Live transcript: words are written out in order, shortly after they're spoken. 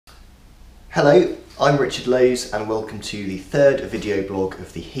Hello, I'm Richard Lowes and welcome to the third video blog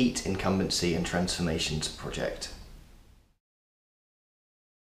of the Heat, Incumbency and Transformations project.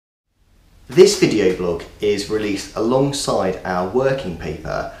 This video blog is released alongside our working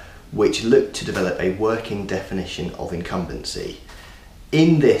paper which looked to develop a working definition of incumbency.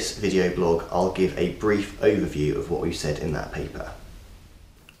 In this video blog I'll give a brief overview of what we've said in that paper.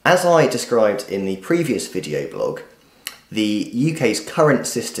 As I described in the previous video blog, the UK's current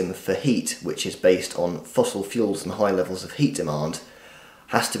system for heat, which is based on fossil fuels and high levels of heat demand,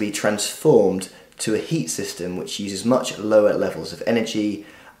 has to be transformed to a heat system which uses much lower levels of energy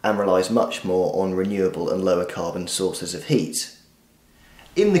and relies much more on renewable and lower carbon sources of heat.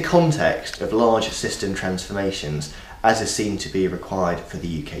 In the context of large system transformations, as is seen to be required for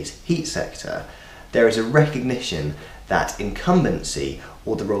the UK's heat sector, there is a recognition that incumbency,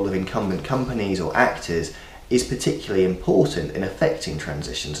 or the role of incumbent companies or actors, is particularly important in affecting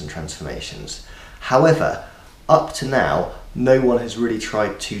transitions and transformations. However, up to now, no one has really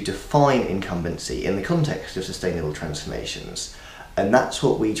tried to define incumbency in the context of sustainable transformations, and that's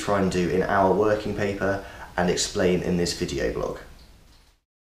what we try and do in our working paper and explain in this video blog.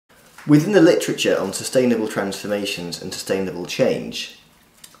 Within the literature on sustainable transformations and sustainable change,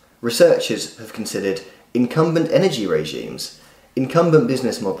 researchers have considered incumbent energy regimes, incumbent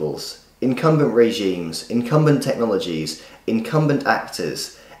business models, incumbent regimes, incumbent technologies, incumbent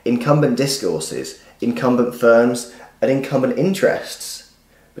actors, incumbent discourses, incumbent firms, and incumbent interests.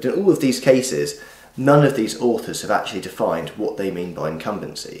 But in all of these cases, none of these authors have actually defined what they mean by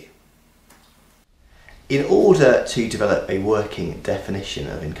incumbency. In order to develop a working definition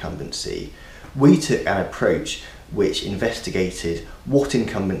of incumbency, we took an approach which investigated what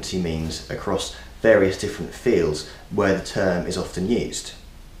incumbency means across various different fields where the term is often used.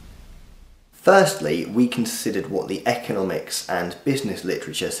 Firstly, we considered what the economics and business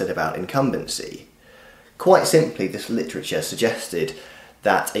literature said about incumbency. Quite simply, this literature suggested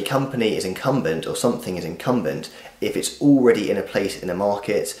that a company is incumbent, or something is incumbent, if it's already in a place in a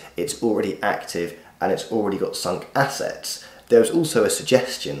market, it's already active, and it's already got sunk assets. There was also a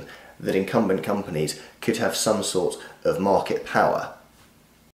suggestion that incumbent companies could have some sort of market power.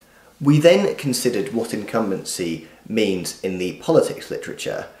 We then considered what incumbency means in the politics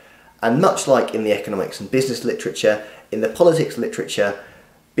literature. And much like in the economics and business literature, in the politics literature,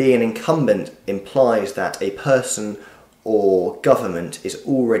 being an incumbent implies that a person or government is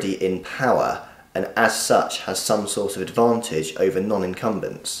already in power and as such has some sort of advantage over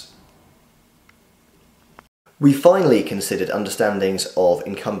non-incumbents. We finally considered understandings of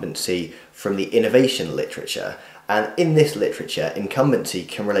incumbency from the innovation literature, and in this literature incumbency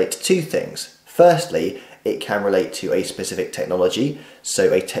can relate to two things. Firstly, it can relate to a specific technology,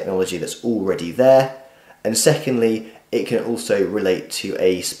 so a technology that's already there, and secondly, it can also relate to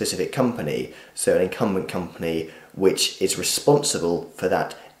a specific company, so an incumbent company which is responsible for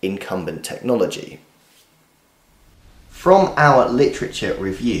that incumbent technology. From our literature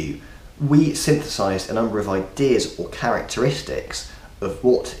review, we synthesised a number of ideas or characteristics of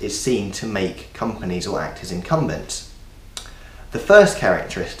what is seen to make companies or actors incumbent. The first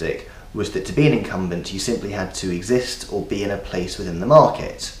characteristic was that to be an incumbent you simply had to exist or be in a place within the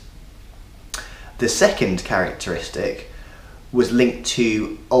market. The second characteristic was linked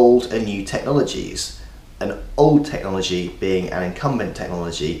to old and new technologies, an old technology being an incumbent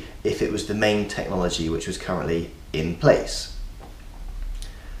technology if it was the main technology which was currently in place.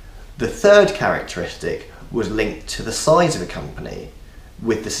 The third characteristic was linked to the size of a company,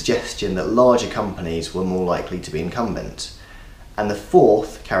 with the suggestion that larger companies were more likely to be incumbent. And the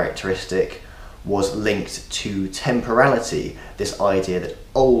fourth characteristic was linked to temporality, this idea that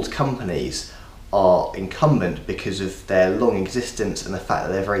old companies are incumbent because of their long existence and the fact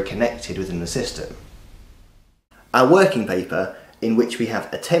that they're very connected within the system. Our working paper, in which we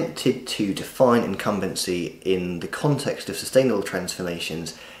have attempted to define incumbency in the context of sustainable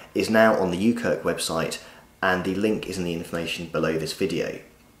transformations, is now on the UKIRK website, and the link is in the information below this video.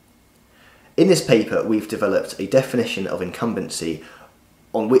 In this paper, we've developed a definition of incumbency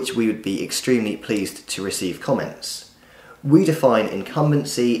on which we would be extremely pleased to receive comments. We define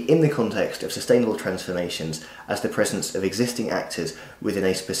incumbency in the context of sustainable transformations as the presence of existing actors within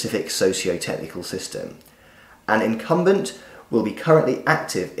a specific socio-technical system. An incumbent will be currently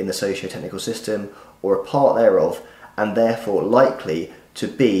active in the socio-technical system or a part thereof, and therefore likely to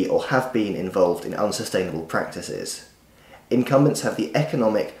be or have been involved in unsustainable practices. Incumbents have the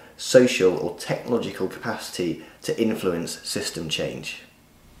economic, social or technological capacity to influence system change.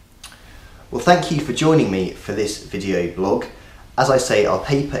 Well, thank you for joining me for this video blog. As I say, our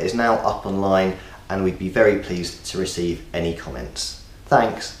paper is now up online and we'd be very pleased to receive any comments.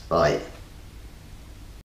 Thanks, bye.